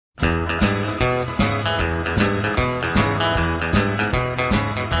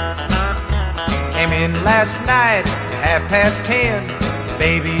in last night, 10:30.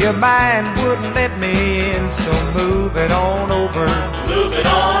 Baby of mine wouldn't let me in, so move it on over. Move it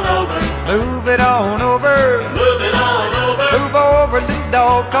on over. Move it on over. Move it on over. Move over, little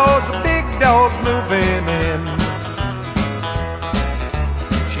dog, 'cause the big dog's moving in.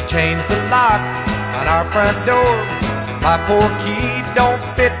 She changed the lock on our front door. My poor key don't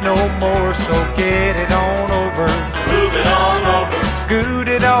fit no more, so get it on over. Move it on over. Scoot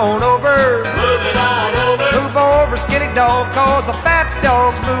it on over. Move it on over. Move over, skinny dog, 'cause the fat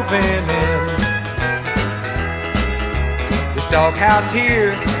dog's moving in. This doghouse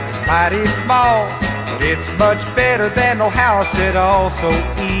here is mighty small, but it's much better than no house at all, so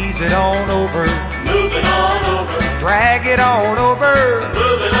ease it on over. Move it on over. Drag it on over.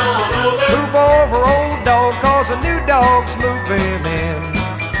 Move it on over. Move over, old dog, 'cause a new dog's moving in.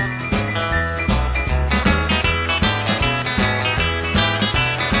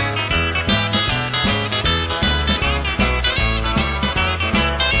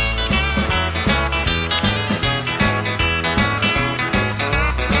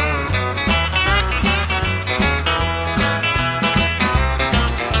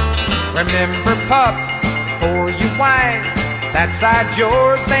 Remember, pup, before you whine, that side's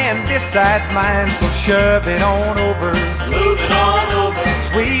yours and this side's mine, so shove it on over. Move it on over.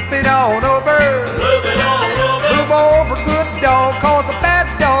 Sweep it on over. Move it on over. Move over, good dog, 'cause a bad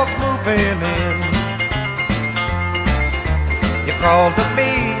dog's moving in. You crawl to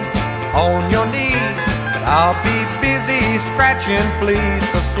me on your knees, but I'll be busy scratching fleas,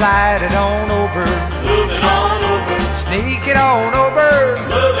 so slide it on over. Move it on over. Sneak it on over.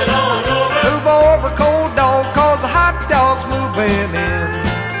 Move it on over. Move over, cold dog, 'cause the hot dog's moving in.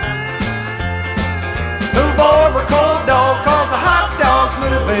 Move over, cold dog, 'cause the hot dog's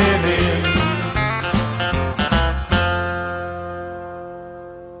moving in.